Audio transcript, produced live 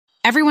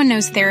Everyone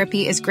knows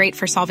therapy is great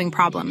for solving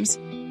problems,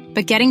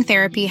 but getting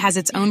therapy has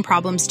its own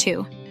problems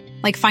too,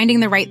 like finding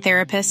the right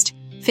therapist,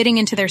 fitting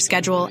into their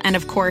schedule, and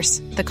of course,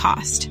 the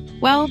cost.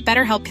 Well,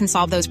 BetterHelp can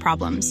solve those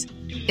problems.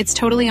 It's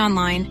totally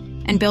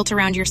online and built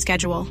around your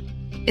schedule.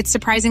 It's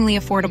surprisingly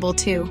affordable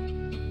too.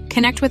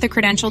 Connect with a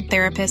credentialed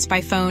therapist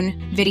by phone,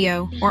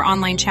 video, or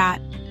online chat,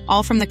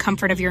 all from the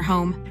comfort of your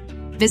home.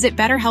 Visit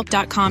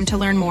BetterHelp.com to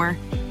learn more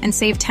and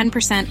save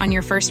 10% on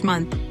your first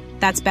month.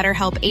 That's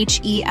BetterHelp,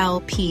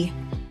 H-E-L-P.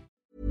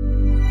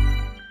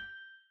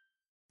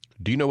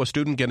 Do you know a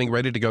student getting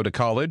ready to go to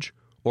college?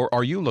 Or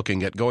are you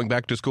looking at going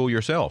back to school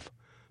yourself?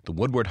 The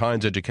Woodward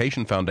Hines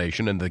Education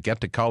Foundation and the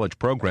Get to College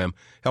program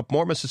help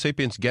more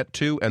Mississippians get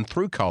to and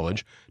through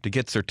college to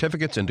get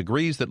certificates and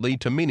degrees that lead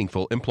to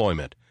meaningful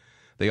employment.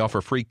 They offer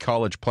free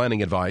college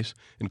planning advice,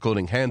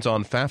 including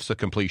hands-on FAFSA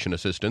completion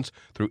assistance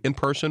through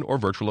in-person or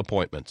virtual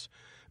appointments.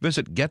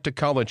 Visit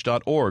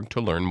gettocollege.org to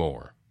learn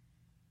more.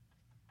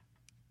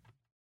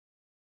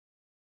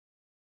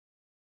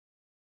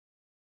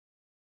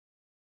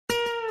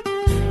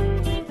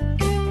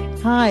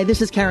 Hi,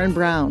 this is Karen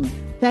Brown.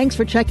 Thanks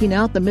for checking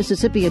out the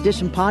Mississippi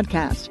Edition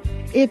podcast.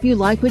 If you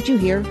like what you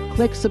hear,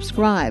 click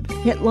subscribe,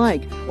 hit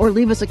like, or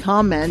leave us a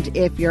comment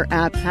if your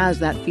app has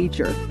that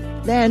feature.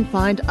 Then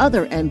find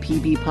other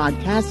MPB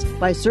podcasts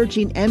by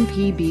searching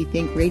MPB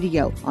Think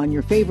Radio on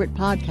your favorite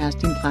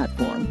podcasting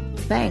platform.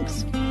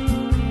 Thanks.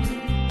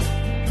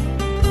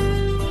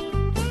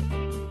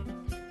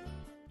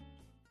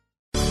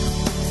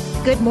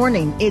 Good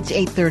morning. It's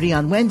 8:30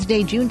 on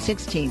Wednesday, June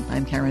 16th.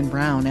 I'm Karen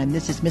Brown, and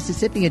this is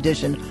Mississippi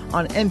Edition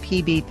on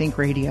MPB Think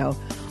Radio.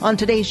 On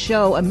today's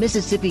show, a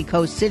Mississippi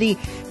coast city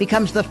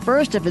becomes the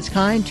first of its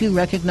kind to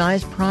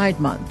recognize Pride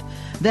Month.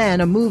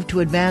 Then a move to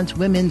advance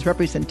women's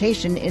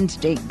representation in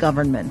state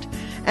government.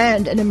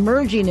 And an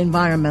emerging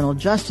environmental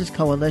justice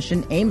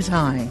coalition aims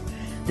high.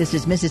 This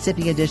is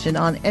Mississippi Edition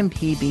on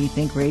MPB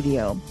Think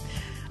Radio.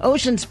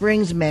 Ocean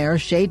Springs Mayor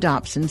Shay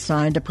Dobson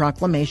signed a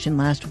proclamation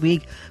last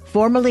week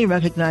formally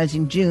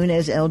recognizing June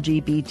as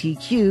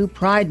LGBTQ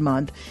Pride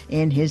Month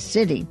in his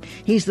city.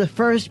 He's the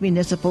first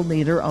municipal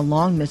leader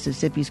along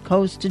Mississippi's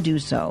coast to do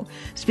so.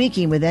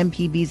 Speaking with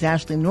MPB's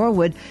Ashley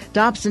Norwood,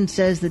 Dobson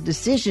says the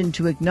decision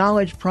to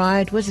acknowledge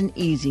Pride was an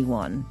easy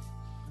one.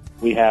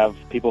 We have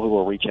people who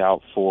will reach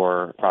out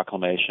for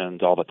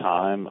proclamations all the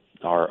time.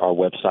 Our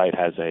website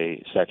has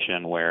a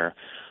section where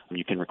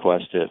you can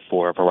request it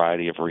for a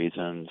variety of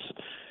reasons.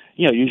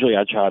 You know, usually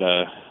I try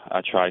to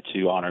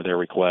honor their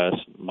request.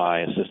 My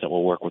assistant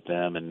will work with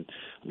them and,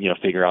 you know,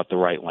 figure out the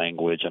right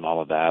language and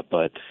all of that.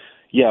 But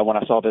yeah, when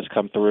I saw this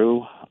come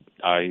through,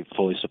 I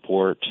fully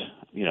support,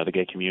 you know, the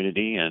gay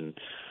community and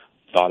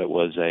thought it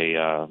was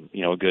a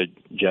good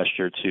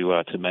gesture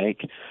to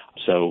make.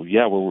 So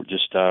yeah, we're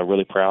just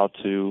really proud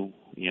to,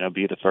 you know,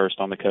 be the first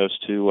on the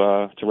coast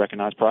to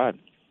recognize Pride.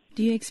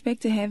 Do you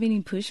expect to have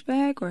any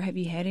pushback, or have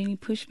you had any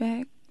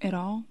pushback at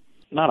all?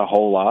 Not a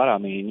whole lot. I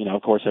mean, you know,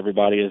 of course,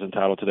 everybody is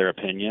entitled to their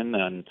opinion,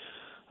 and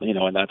you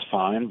know, and that's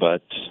fine.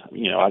 But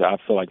you know, I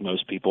feel like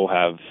most people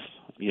have,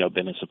 you know,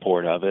 been in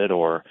support of it,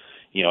 or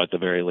you know, at the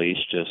very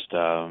least, just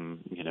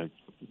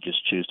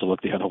just choose to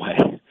look the other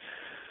way.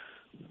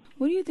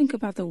 What do you think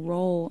about the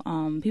role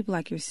people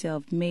like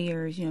yourself,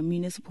 mayors, you know,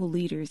 municipal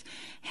leaders,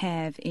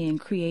 have in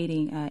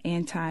creating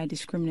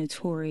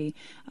anti-discriminatory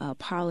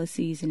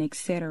policies and et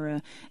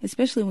cetera,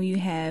 especially when you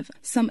have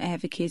some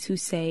advocates who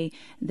say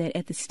that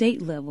at the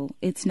state level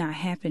it's not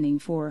happening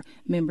for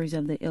members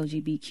of the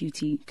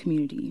LGBTQ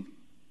community?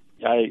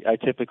 I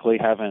typically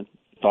haven't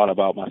thought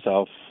about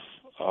myself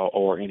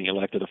or any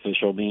elected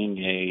official being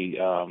a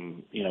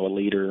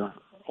leader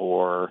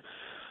or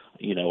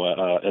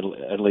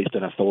at least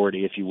an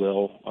authority, if you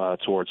will,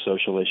 towards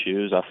social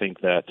issues. I think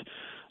that,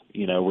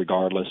 you know,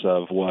 regardless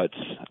of what,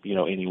 you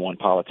know, any one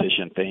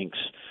politician thinks,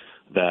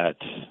 that,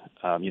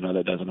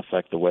 that doesn't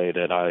affect the way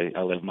that I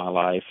live my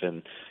life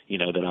and, you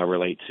know, that I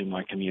relate to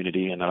my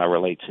community and that I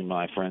relate to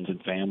my friends and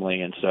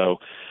family. And so,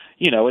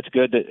 you know, it's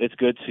good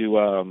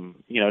to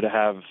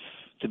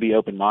be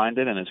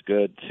open-minded, and it's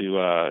good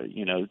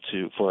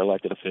for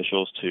elected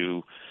officials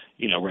to,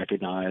 you know,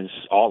 recognize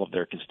all of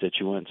their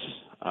constituents.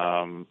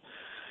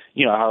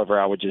 However,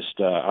 I would just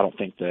I don't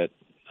think that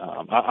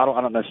I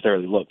don't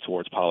necessarily look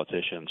towards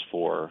politicians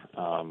for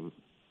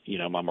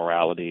my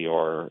morality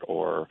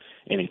or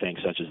anything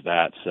such as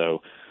that.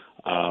 So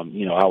I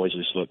always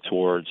just look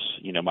towards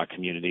my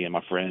community and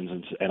my friends,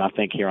 and I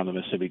think here on the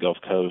Mississippi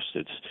Gulf Coast,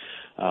 it's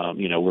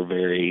we're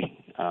very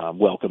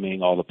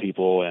welcoming. All the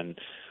people and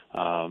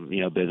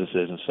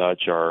businesses and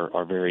such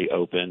are very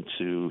open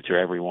to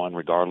everyone,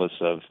 regardless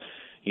of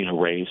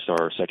race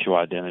or sexual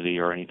identity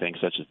or anything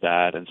such as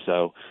that. And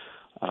so,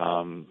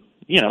 I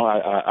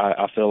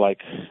feel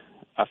like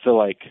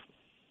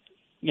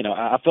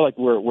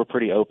we're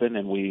pretty open,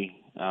 and we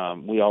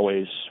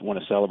always want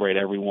to celebrate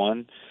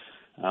everyone,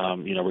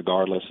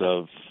 regardless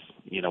of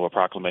a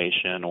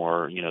proclamation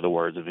or, the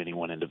words of any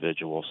one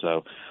individual.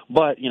 So,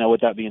 but,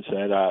 with that being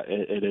said,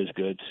 it is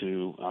good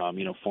to,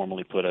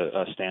 formally put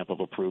a stamp of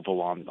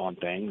approval on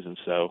things. And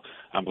so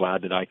I'm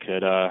glad that I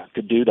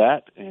could do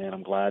that. And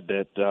I'm glad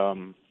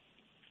that,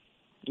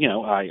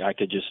 I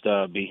could just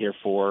be here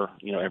for,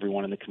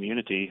 everyone in the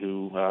community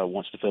who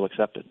wants to feel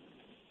accepted.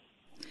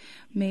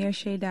 Mayor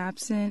Shay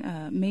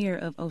Dobson, Mayor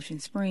of Ocean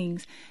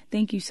Springs,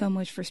 thank you so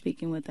much for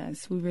speaking with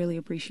us. We really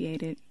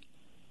appreciate it.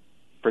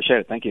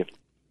 Appreciate it. Thank you.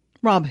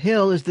 Rob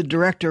Hill is the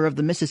director of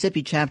the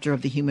Mississippi chapter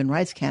of the Human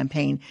Rights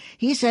Campaign.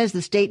 He says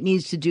the state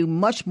needs to do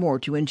much more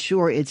to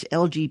ensure its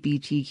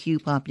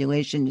LGBTQ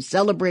population is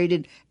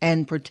celebrated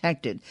and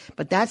protected.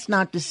 But that's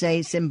not to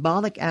say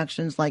symbolic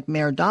actions like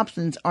Mayor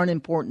Dobson's aren't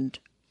important.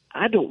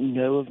 I don't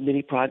know of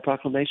many pride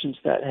proclamations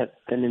that have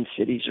been in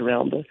cities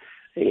around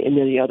in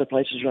many other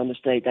places around the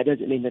state. That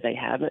doesn't mean that they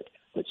haven't,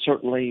 but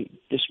certainly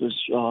this was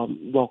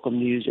welcome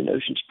news in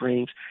Ocean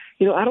Springs.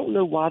 I don't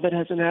know why that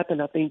hasn't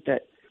happened. I think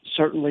that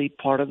certainly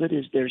part of it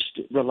is there's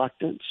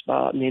reluctance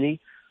by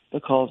many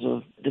because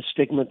of the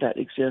stigma that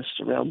exists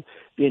around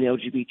being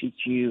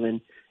LGBTQ and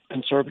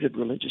conservative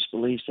religious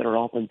beliefs that are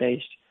often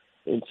based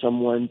in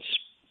someone's,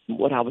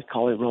 what I would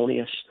call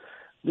erroneous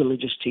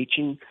religious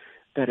teaching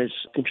that has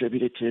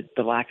contributed to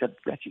the lack of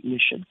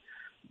recognition.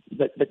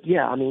 But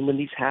yeah, when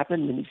these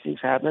things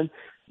happen,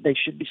 they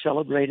should be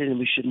celebrated, and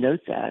we should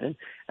note that. And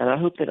I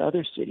hope that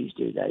other cities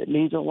do that. It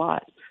means a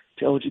lot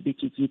to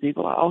LGBTQ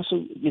people. I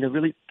also,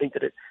 really think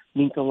that it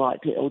means a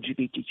lot to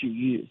LGBTQ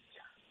youth.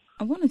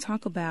 I want to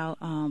talk about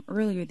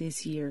earlier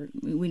this year,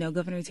 we know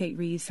Governor Tate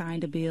Reeves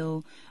signed a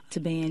bill to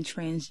ban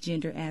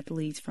transgender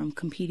athletes from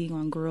competing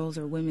on girls'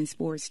 or women's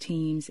sports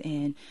teams.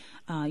 And,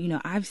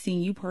 I've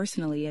seen you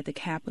personally at the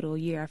Capitol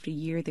year after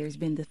year. There's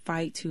been the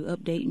fight to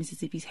update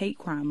Mississippi's hate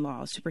crime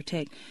laws to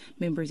protect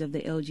members of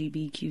the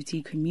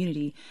LGBTQ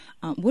community.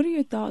 What are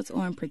your thoughts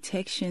on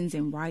protections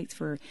and rights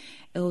for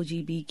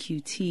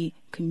LGBTQ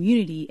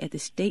community at the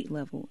state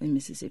level in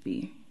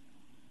Mississippi?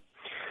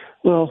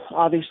 Well,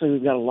 obviously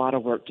we've got a lot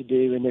of work to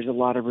do, and there's a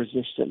lot of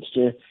resistance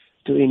to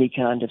any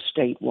kind of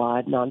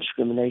statewide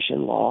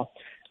non-discrimination law.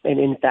 And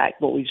in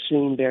fact, what we've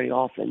seen very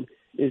often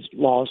is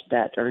laws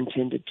that are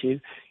intended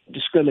to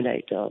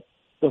discriminate or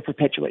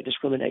perpetuate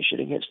discrimination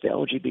against the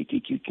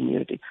LGBTQ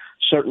community.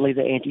 Certainly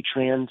the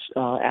anti-trans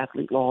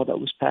athlete law that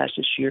was passed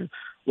this year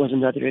was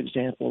another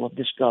example of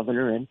this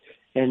governor and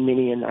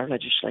many in our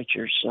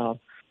legislature's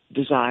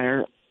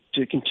desire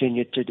to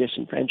continue to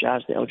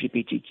disenfranchise the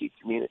LGBTQ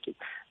community.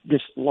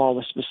 This law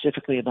was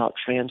specifically about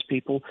trans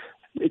people.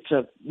 It's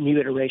a new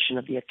iteration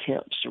of the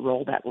attempts to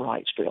roll back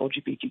rights for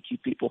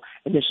LGBTQ people,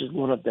 and this is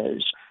one of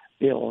those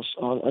bills,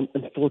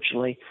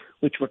 unfortunately,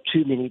 which were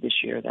too many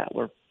this year that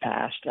were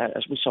passed,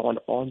 as we saw an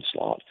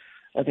onslaught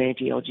of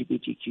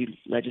anti-LGBTQ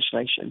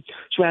legislation.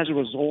 So as a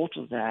result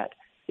of that,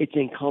 it's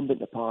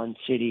incumbent upon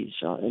cities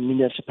and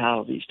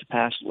municipalities to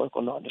pass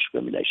local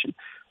non-discrimination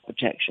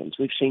protections.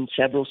 We've seen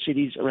several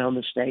cities around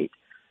the state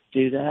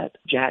do that,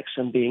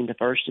 Jackson being the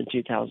first in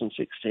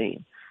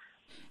 2016.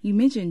 You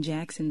mentioned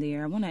Jackson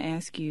there. I want to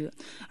ask you,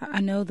 I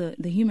know the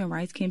Human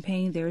Rights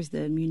Campaign, there's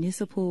the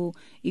Municipal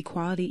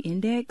Equality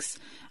Index.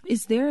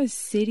 Is there a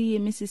city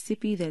in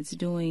Mississippi that's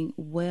doing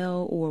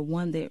well or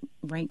one that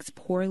ranks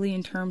poorly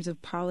in terms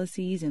of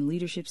policies and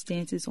leadership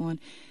stances on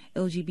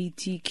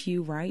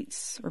LGBTQ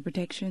rights or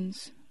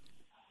protections?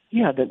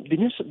 Yeah, the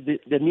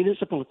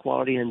Municipal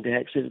Equality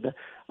Index is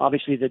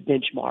obviously the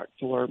benchmark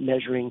for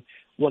measuring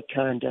what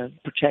kind of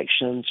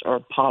protections or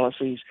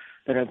policies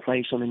that are in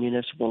place on the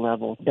municipal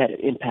level that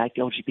impact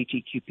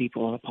LGBTQ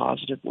people in a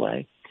positive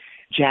way.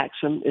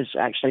 Jackson is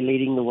actually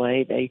leading the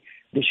way. They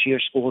this year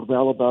scored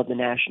well above the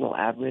national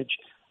average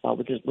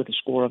with a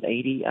score of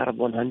 80 out of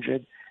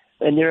 100.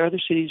 And there are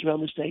other cities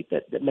around the state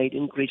that made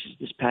increases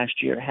this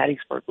past year.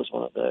 Hattiesburg was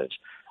one of those.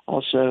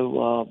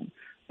 Also,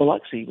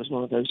 Biloxi was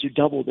one of those who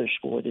doubled their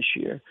score this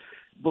year.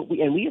 But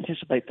we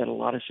anticipate that a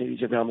lot of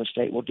cities around the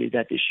state will do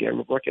that this year, and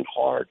we're working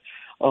hard.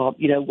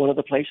 One of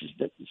the places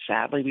that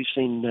sadly we've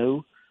seen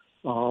no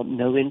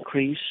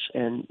increase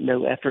and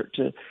no effort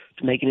to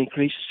make an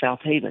increase is South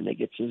Haven. They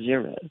get to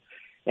zero.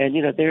 And,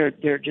 there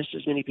are just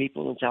as many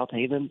people in South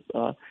Haven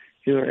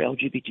who are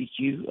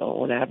LGBTQ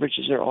on average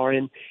as there are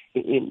in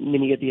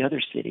many of the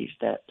other cities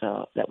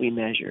that we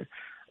measure.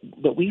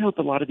 But we hope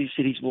a lot of these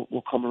cities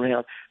will come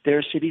around. There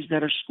are cities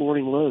that are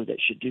scoring low that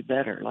should do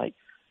better,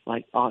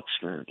 like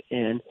Oxford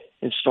and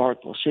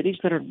Starkville, cities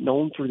that are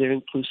known for their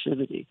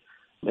inclusivity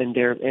and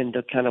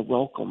the kind of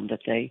welcome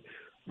that they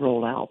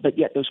roll out. But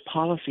yet those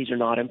policies are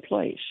not in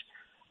place.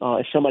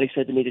 As somebody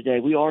said to me today,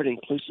 we are an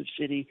inclusive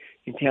city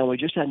in town. We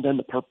just haven't done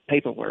the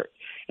paperwork.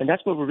 And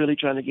that's what we're really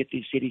trying to get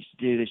these cities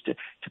to do, is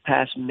to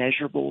pass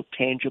measurable,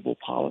 tangible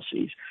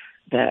policies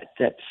that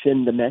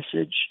send the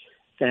message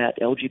that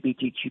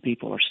LGBTQ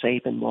people are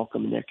safe and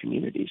welcome in their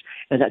communities.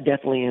 And that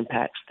definitely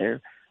impacts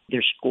their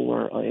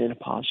score in a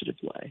positive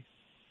way.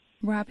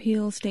 Rob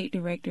Hill, State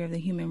Director of the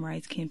Human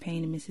Rights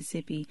Campaign in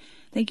Mississippi,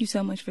 thank you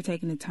so much for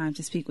taking the time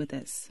to speak with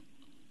us.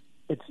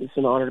 It's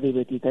an honor to be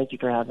with you. Thank you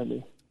for having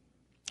me.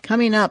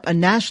 Coming up, a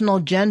national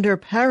gender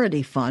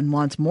parity fund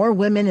wants more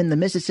women in the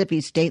Mississippi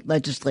State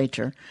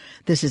Legislature.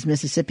 This is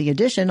Mississippi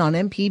Edition on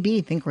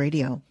MPB Think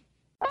Radio.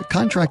 The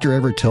contractor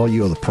ever tell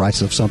you the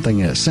price of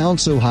something and it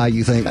sounds so high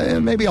you think,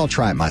 maybe I'll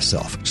try it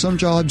myself. Some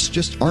jobs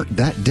just aren't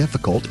that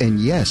difficult, and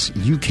yes,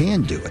 you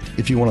can do it.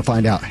 If you want to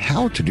find out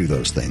how to do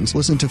those things,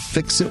 listen to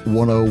Fix It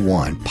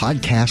 101,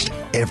 podcast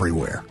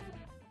everywhere.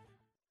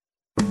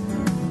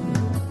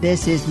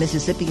 This is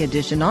Mississippi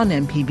Edition on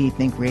MPB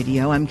Think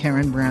Radio. I'm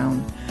Karen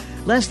Brown.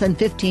 Less than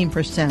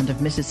 15%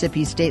 of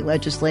Mississippi state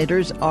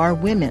legislators are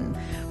women.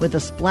 With a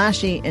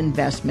splashy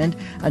investment,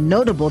 a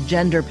notable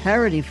gender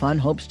parity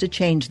fund hopes to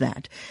change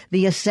that.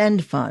 The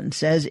Ascend Fund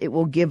says it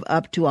will give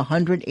up to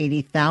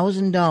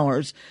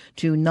 $180,000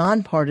 to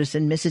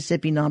nonpartisan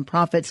Mississippi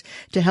nonprofits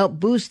to help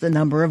boost the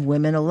number of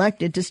women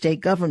elected to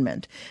state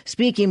government.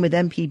 Speaking with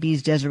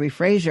MPB's Desiree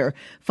Frazier,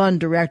 Fund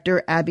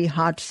Director Abby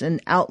Hodgson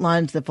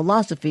outlines the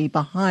philosophy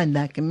behind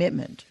that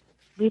commitment.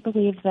 We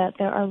believe that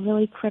there are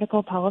really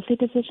critical policy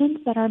decisions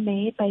that are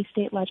made by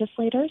state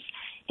legislators,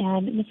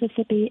 and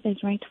Mississippi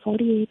is ranked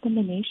 48th in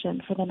the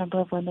nation for the number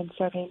of women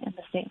serving in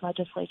the state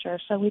legislature.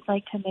 So we'd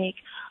like to make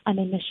an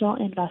initial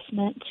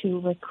investment to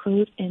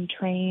recruit and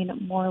train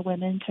more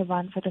women to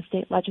run for the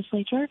state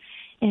legislature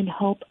in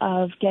hope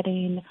of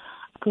getting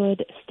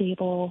good,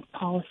 stable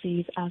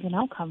policies as an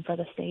outcome for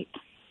the state.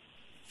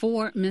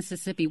 For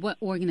Mississippi,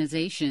 what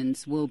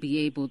organizations will be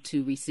able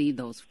to receive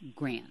those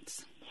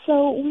grants?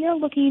 So we are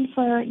looking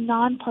for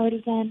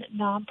nonpartisan,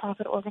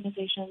 nonprofit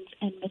organizations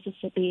in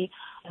Mississippi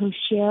who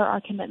share our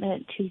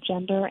commitment to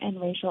gender and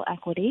racial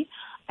equity.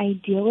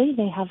 Ideally,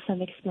 they have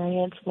some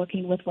experience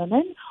working with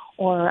women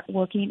or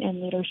working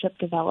in leadership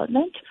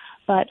development.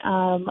 But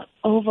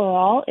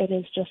overall, it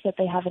is just that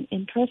they have an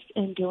interest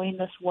in doing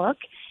this work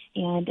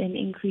and in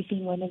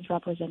increasing women's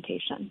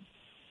representation.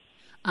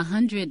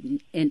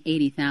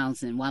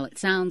 $180,000, while it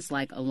sounds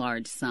like a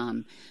large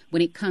sum,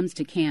 when it comes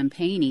to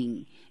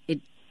campaigning,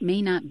 it may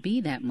not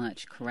be that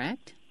much,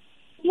 correct?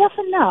 Yes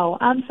and no.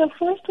 So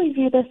first, we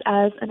view this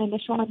as an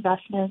initial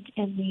investment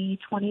in the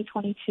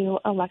 2022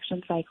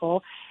 election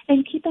cycle.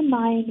 And keep in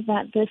mind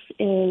that this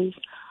is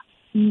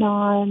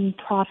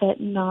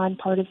non-profit,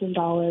 non-partisan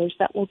dollars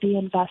that will be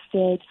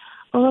invested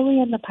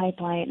early in the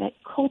pipeline at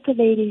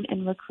cultivating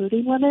and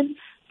recruiting women.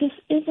 This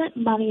isn't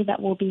money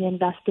that will be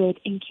invested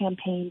in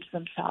campaigns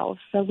themselves.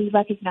 So we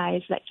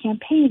recognize that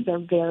campaigns are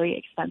very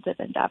expensive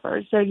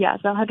endeavors. So yes,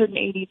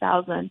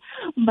 $180,000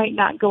 might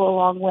not go a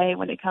long way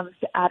when it comes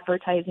to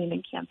advertising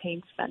and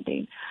campaign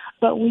spending.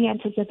 But we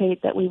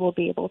anticipate that we will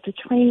be able to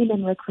train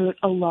and recruit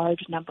a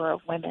large number of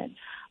women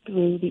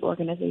through the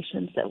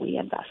organizations that we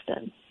invest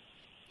in.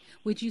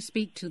 Would you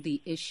speak to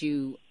the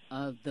issue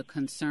of the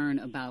concern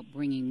about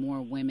bringing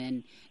more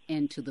women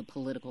into the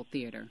political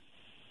theater?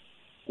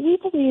 We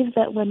believe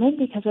that women,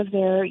 because of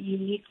their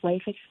unique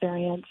life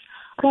experience,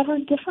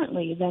 govern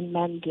differently than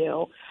men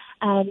do.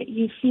 And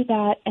you see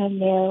that in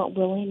their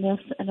willingness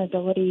and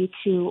ability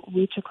to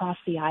reach across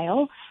the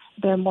aisle.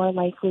 They're more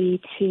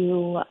likely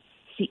to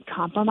seek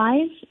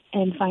compromise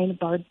and find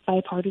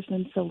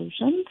bipartisan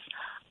solutions.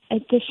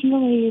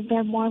 Additionally,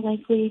 they're more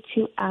likely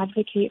to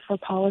advocate for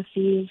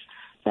policies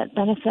that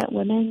benefit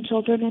women,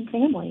 children, and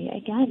family,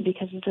 again,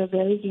 because of their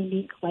very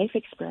unique life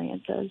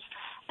experiences.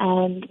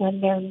 And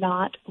when they're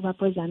not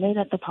represented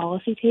at the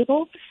policy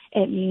table,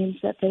 it means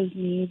that those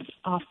needs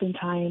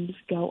oftentimes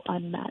go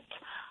unmet.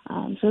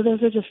 So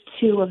those are just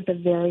two of the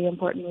very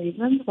important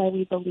reasons why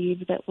we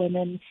believe that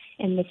women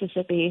in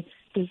Mississippi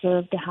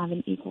deserve to have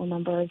an equal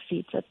number of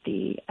seats at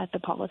the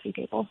policy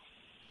table.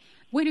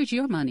 Where did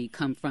your money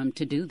come from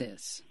to do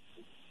this?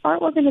 Our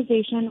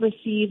organization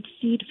received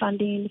seed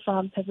funding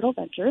from Pivotal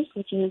Ventures,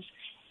 which is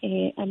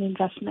an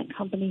investment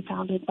company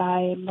founded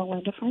by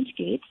Melinda French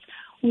Gates.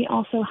 We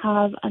also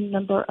have a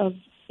number of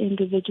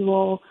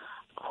individual,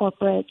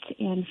 corporate,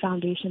 and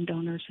foundation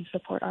donors who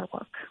support our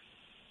work.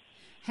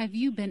 Have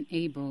you been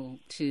able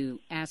to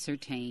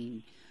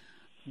ascertain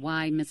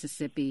why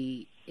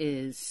Mississippi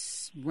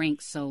is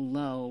ranked so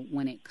low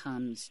when it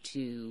comes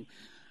to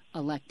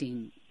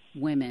electing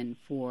women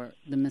for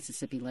the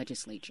Mississippi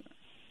legislature?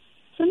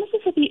 So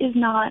Mississippi is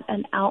not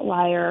an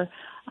outlier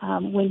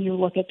when you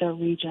look at the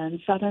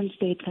region. Southern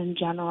states in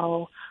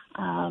general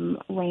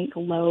rank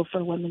low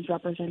for women's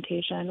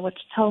representation, which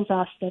tells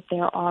us that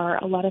there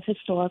are a lot of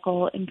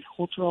historical and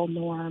cultural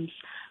norms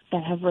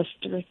that have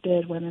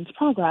restricted women's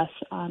progress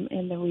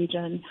in the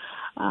region.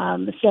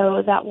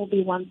 So that will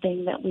be one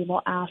thing that we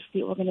will ask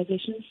the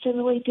organizations to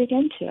really dig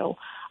into.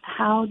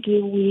 How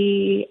do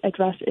we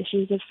address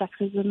issues of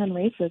sexism and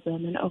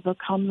racism and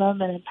overcome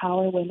them and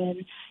empower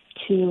women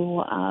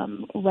to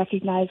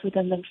recognize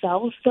within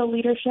themselves the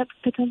leadership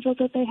potential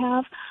that they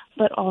have,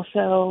 but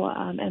also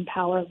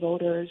empower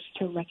voters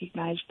to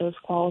recognize those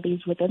qualities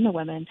within the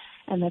women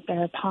and that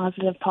there are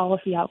positive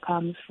policy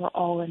outcomes for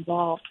all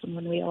involved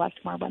when we elect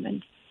more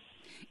women.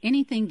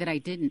 Anything that I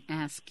didn't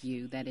ask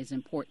you that is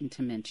important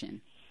to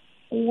mention?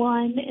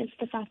 One is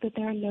the fact that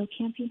there are no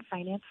campaign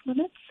finance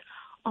limits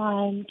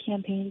on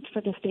campaigns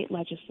for the state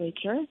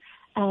legislature.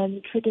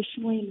 And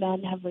traditionally,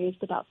 men have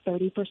raised about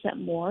 30%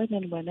 more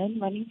than women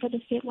running for the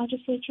state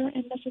legislature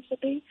in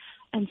Mississippi.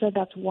 And so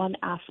that's one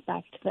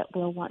aspect that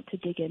we'll want to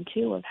dig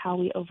into of how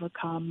we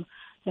overcome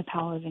the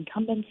power of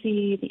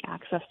incumbency, the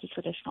access to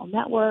traditional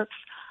networks,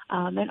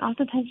 and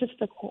oftentimes just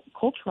the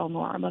cultural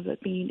norm of it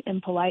being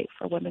impolite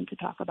for women to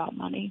talk about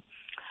money.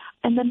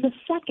 And then the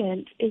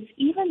second is,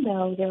 even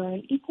though there are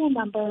an equal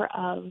number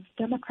of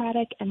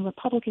Democratic and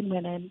Republican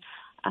women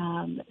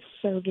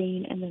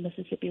serving in the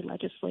Mississippi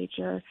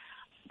legislature,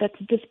 that's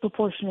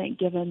disproportionate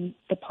given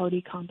the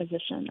party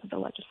composition of the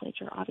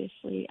legislature.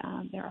 Obviously,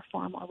 there are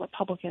far more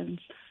Republicans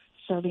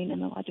serving in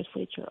the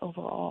legislature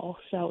overall,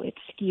 so it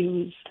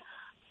skews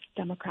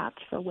Democrats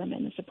for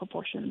women as a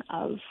proportion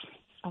of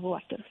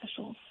elected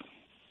officials.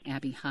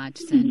 Abby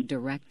Hodgson,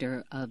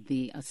 Director of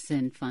the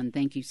Ascend Fund,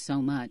 thank you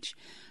so much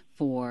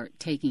for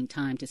taking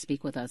time to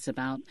speak with us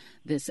about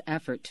this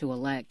effort to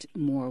elect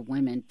more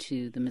women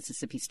to the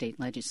Mississippi State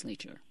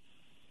Legislature.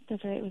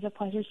 That's right. It was a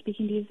pleasure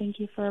speaking to you. Thank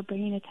you for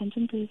bringing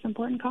attention to this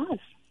important cause.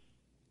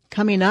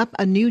 Coming up,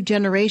 a new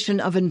generation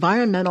of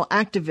environmental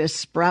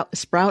activists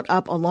sprout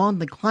up along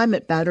the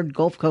climate-battered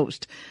Gulf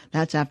Coast.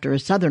 That's after a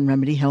Southern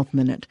Remedy Health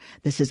Minute.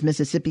 This is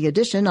Mississippi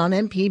Edition on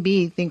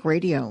MPB Think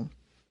Radio.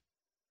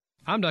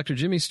 I'm Dr.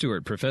 Jimmy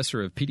Stewart,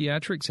 Professor of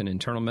Pediatrics and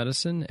Internal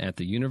Medicine at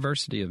the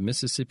University of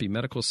Mississippi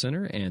Medical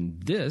Center,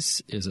 and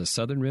this is a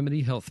Southern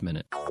Remedy Health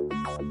Minute.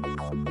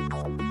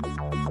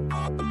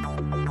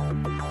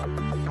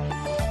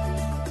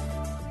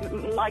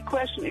 My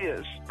question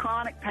is,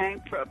 chronic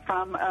pain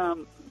from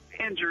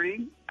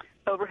injury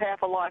over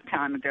half a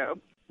lifetime ago,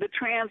 the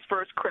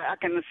transverse crack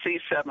in the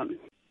C7.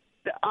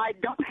 I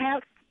don't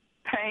have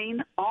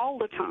pain all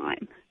the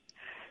time,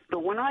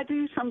 but when I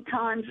do,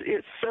 sometimes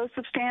it's so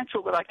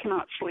substantial that I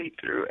cannot sleep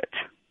through it.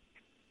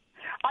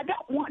 I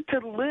don't want to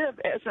live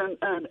as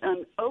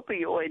an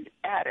opioid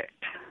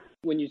addict.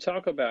 When you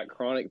talk about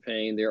chronic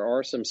pain, there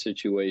are some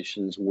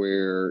situations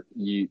where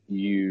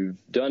you've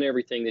done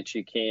everything that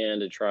you can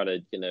to try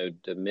to,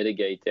 to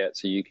mitigate that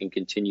so you can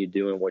continue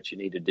doing what you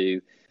need to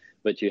do.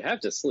 But you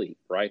have to sleep,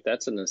 right?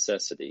 That's a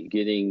necessity.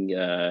 Getting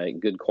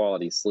good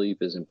quality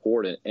sleep is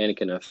important, and it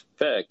can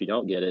affect, if you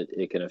don't get it,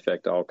 it can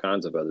affect all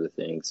kinds of other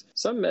things.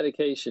 Some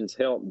medications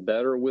help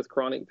better with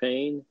chronic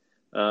pain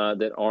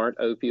that aren't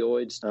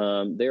opioids.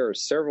 There are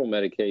several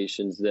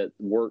medications that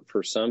work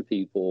for some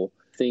people.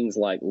 Things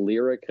like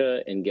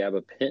Lyrica and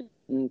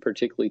gabapentin,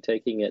 particularly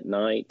taking at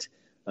night,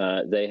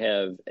 they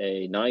have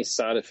a nice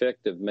side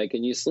effect of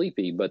making you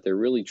sleepy, but they're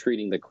really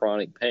treating the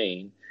chronic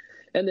pain.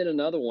 And then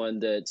another one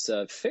that's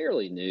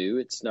fairly new,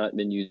 it's not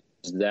been used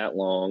that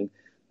long,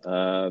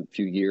 a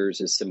few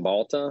years, is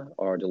Cymbalta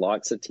or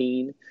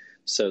duloxetine.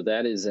 So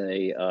that is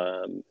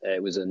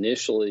it was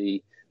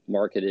initially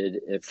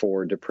marketed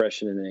for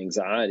depression and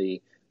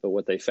anxiety, but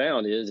what they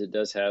found is it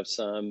does have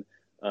some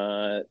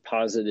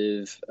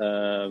positive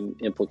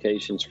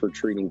implications for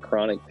treating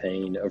chronic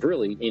pain of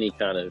really any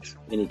kind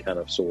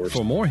of source.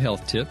 For more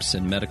health tips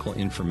and medical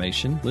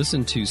information,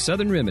 listen to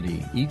Southern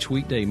Remedy each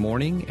weekday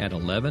morning at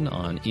 11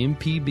 on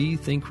MPB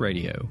Think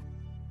Radio.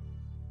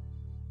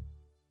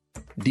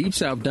 Deep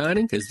South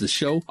Dining is the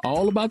show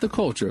all about the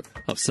culture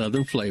of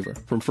Southern flavor,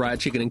 from fried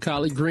chicken and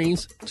collard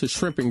greens to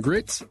shrimp and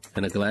grits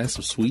and a glass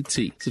of sweet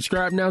tea.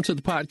 Subscribe now to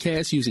the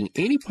podcast using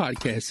any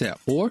podcast app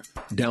or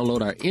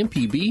download our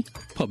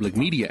MPB Public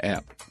Media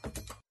app.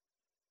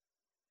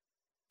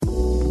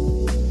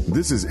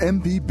 This is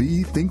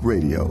MPB Think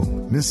Radio.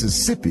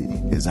 Mississippi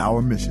is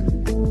our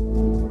mission.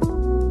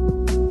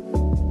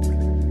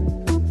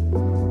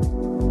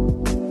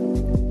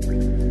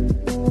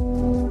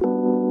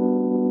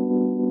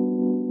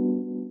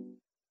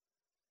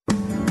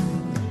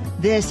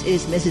 This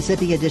is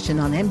Mississippi Edition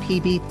on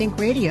MPB Think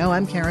Radio.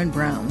 I'm Karen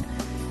Brown.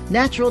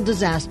 Natural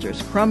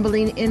disasters,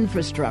 crumbling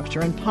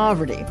infrastructure, and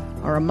poverty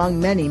are among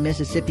many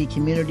Mississippi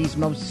communities'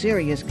 most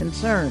serious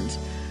concerns.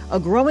 A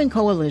growing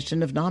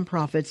coalition of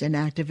nonprofits and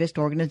activist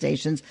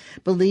organizations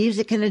believes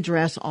it can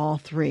address all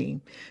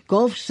three.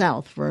 Gulf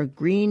South for a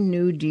Green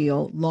New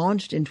Deal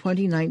launched in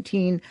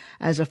 2019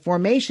 as a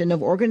formation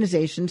of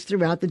organizations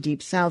throughout the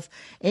Deep South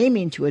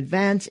aiming to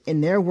advance,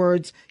 in their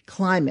words,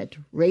 climate,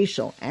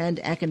 racial,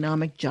 and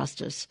economic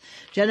justice.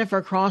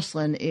 Jennifer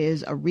Crossland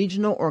is a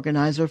regional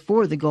organizer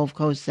for the Gulf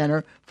Coast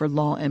Center for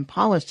Law and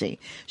Policy.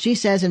 She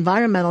says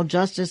environmental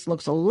justice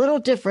looks a little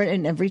different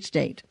in every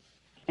state.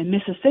 In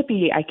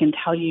Mississippi, I can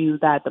tell you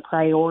that the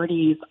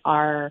priorities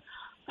are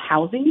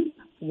housing,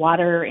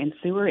 water and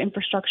sewer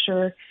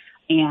infrastructure,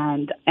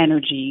 and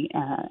energy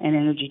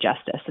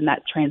justice, and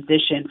that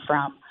transition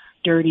from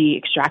dirty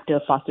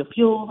extractive fossil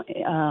fuel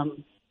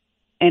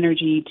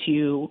energy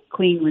to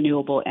clean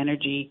renewable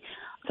energy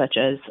such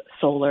as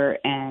solar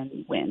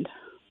and wind.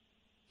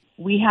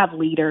 We have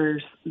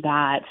leaders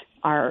that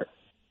are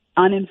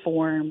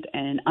uninformed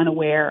and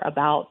unaware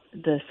about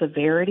the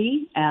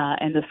severity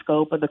and the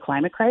scope of the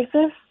climate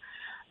crisis.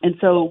 And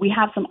so we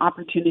have some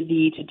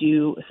opportunity to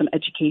do some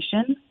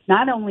education,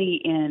 not only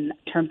in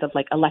terms of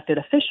like elected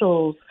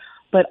officials,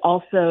 but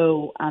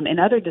also in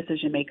other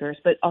decision makers,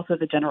 but also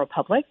the general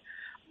public.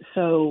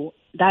 So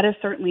that is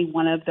certainly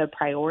one of the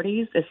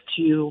priorities, is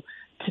to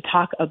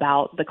talk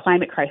about the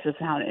climate crisis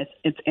and how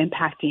it's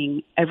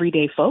impacting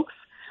everyday folks,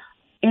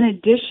 in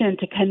addition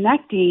to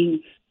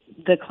connecting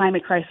the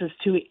climate crisis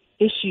to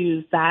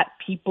issues that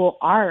people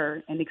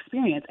are and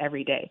experience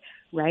every day,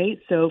 right?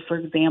 So, for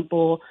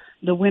example,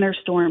 the winter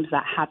storms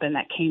that happened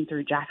that came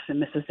through Jackson,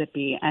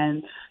 Mississippi,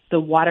 and the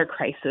water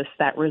crisis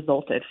that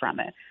resulted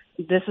from it.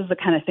 This is the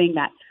kind of thing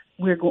that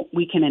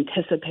we can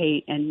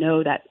anticipate and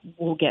know that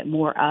we'll get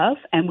more of.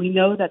 And we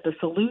know that the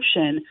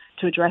solution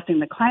to addressing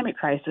the climate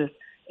crisis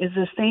is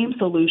the same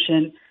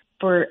solution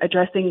for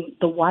addressing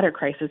the water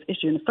crisis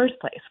issue in the first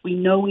place. We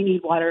know we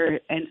need water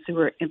and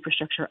sewer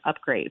infrastructure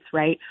upgrades,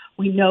 right?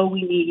 We know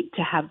we need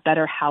to have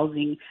better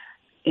housing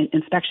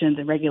inspections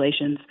and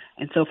regulations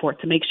and so forth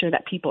to make sure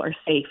that people are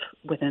safe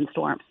within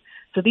storms.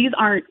 So these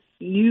aren't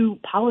new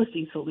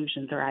policy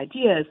solutions or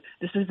ideas.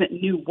 This isn't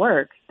new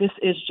work. This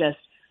is just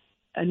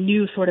a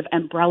new sort of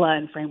umbrella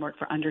and framework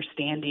for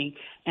understanding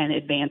and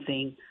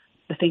advancing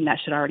the thing that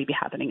should already be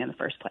happening in the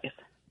first place.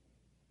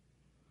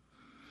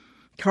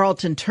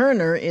 Carlton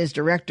Turner is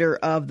director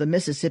of the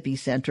Mississippi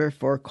Center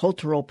for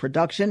Cultural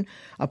Production,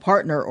 a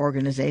partner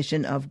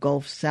organization of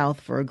Gulf South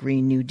for a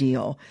Green New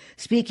Deal.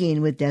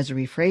 Speaking with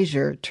Desiree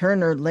Frazier,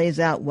 Turner lays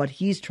out what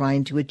he's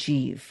trying to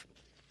achieve.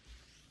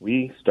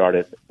 We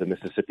started the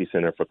Mississippi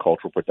Center for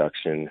Cultural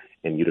Production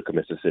in Utica,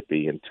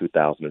 Mississippi in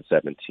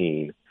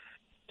 2017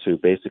 to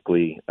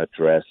basically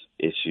address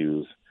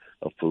issues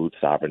of food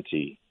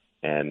sovereignty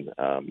and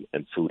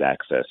food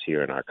access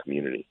here in our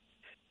community.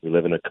 We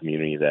live in a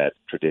community that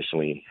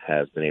traditionally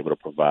has been able to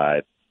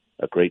provide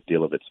a great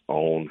deal of its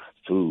own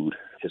food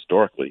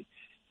historically.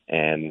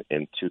 And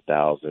in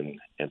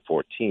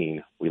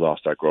 2014, we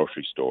lost our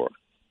grocery store.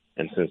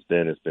 And since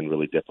then, it's been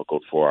really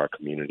difficult for our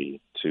community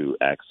to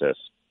access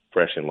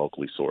fresh and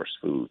locally sourced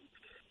food.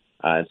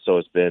 And so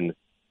it's been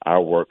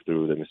our work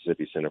through the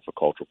Mississippi Center for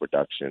Cultural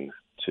Production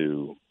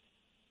to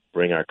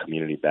bring our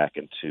community back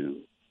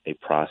into a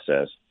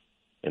process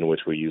in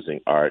which we're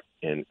using art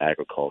and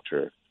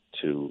agriculture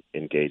to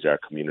engage our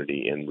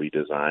community in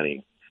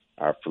redesigning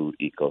our food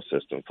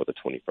ecosystem for the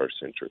 21st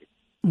century.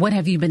 What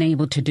have you been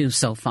able to do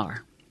so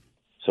far?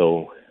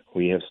 So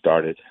we have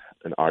started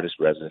an artist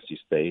residency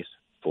space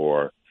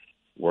for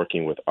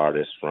working with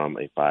artists from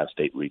a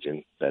 5-state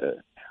region that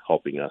are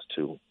helping us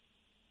to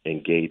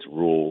engage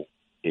rural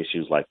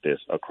issues like this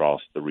across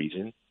the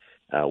region.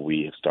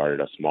 We have started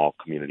a small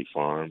community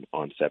farm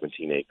on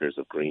 17 acres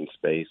of green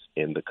space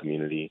in the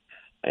community,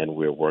 and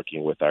we're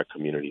working with our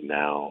community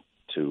now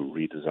to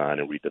redesign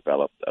and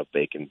redevelop a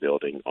vacant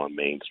building on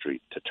Main Street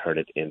to turn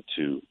it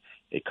into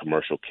a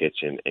commercial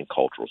kitchen and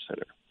cultural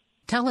center.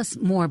 Tell us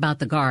more about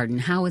the garden.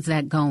 How is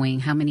that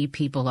going? How many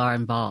people are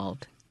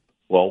involved?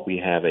 Well, we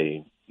have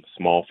a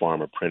small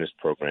farm apprentice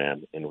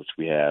program in which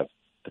we have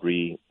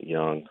 3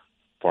 young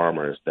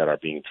farmers that are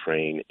being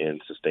trained in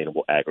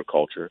sustainable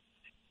agriculture.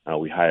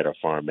 We hired a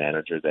farm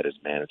manager that is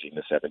managing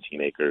the 17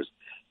 acres.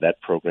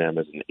 That program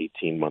is an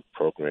 18-month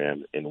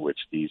program in which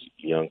these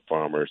young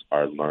farmers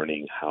are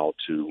learning how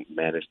to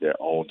manage their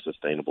own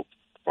sustainable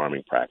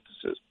farming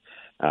practices.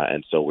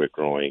 And so we're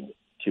growing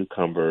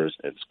cucumbers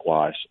and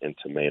squash and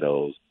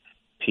tomatoes,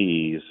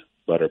 peas,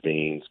 butter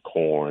beans,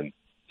 corn,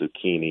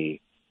 zucchini,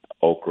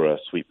 okra,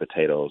 sweet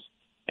potatoes,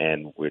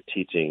 and we're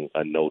teaching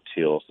a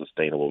no-till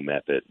sustainable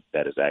method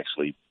that is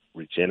actually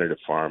regenerative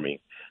farming,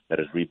 that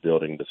is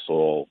rebuilding the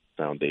soil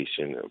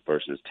foundation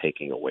versus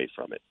taking away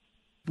from it.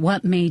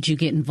 What made you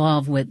get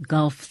involved with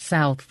Gulf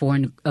South for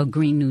a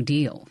Green New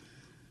Deal?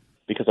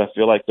 Because I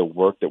feel like the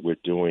work that we're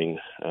doing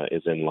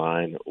is in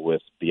line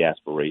with the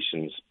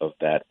aspirations of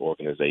that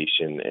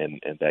organization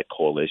and that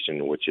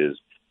coalition, which is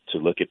to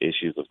look at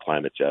issues of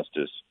climate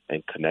justice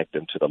and connect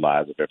them to the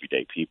lives of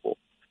everyday people.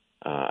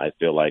 I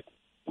feel like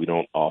we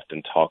don't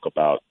often talk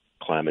about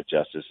climate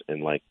justice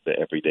in like the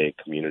everyday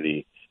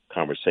community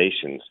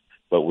conversations,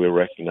 but we're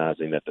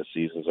recognizing that the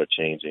seasons are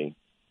changing.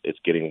 It's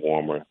getting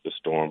warmer. The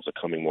storms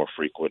are coming more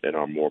frequent and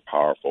are more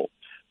powerful.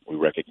 We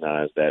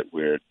recognize that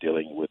we're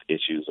dealing with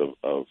issues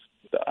of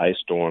the ice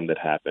storm that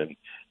happened.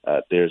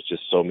 There's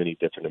just so many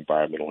different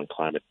environmental and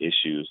climate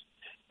issues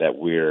that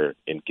we're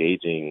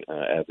engaging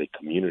as a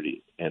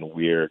community, and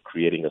we're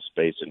creating a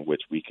space in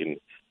which we can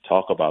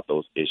talk about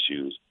those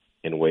issues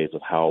in ways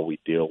of how we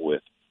deal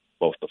with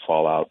both the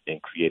fallout and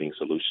creating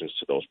solutions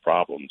to those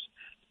problems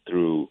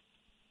through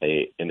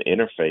an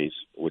interface,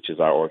 which is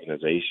our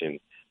organization,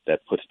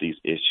 that puts these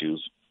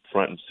issues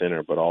front and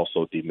center, but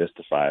also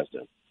demystifies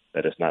them,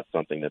 that it's not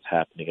something that's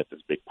happening at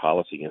this big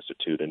policy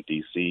institute in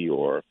D.C.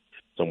 or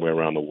somewhere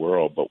around the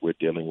world, but we're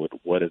dealing with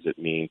what does it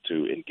mean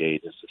to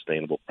engage in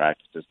sustainable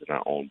practices in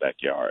our own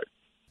backyard.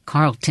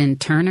 Carlton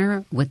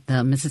Turner with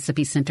the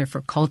Mississippi Center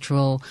for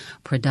Cultural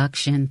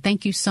Production,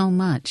 thank you so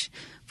much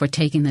for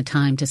taking the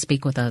time to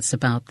speak with us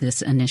about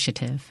this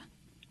initiative.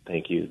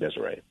 Thank you,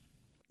 Desiree.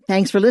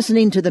 Thanks for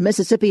listening to the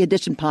Mississippi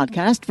Edition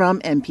podcast from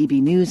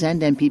MPB News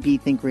and MPB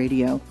Think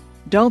Radio.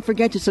 Don't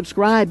forget to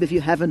subscribe if you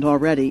haven't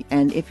already,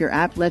 and if your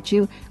app lets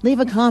you, leave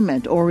a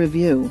comment or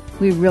review.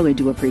 We really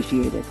do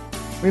appreciate it.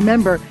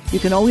 Remember, you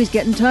can always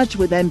get in touch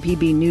with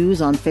MPB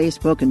News on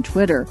Facebook and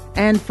Twitter,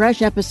 and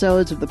fresh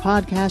episodes of the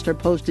podcast are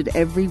posted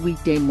every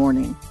weekday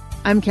morning.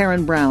 I'm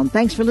Karen Brown.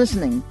 Thanks for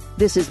listening.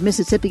 This is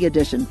Mississippi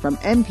Edition from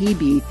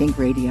MPB Think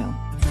Radio.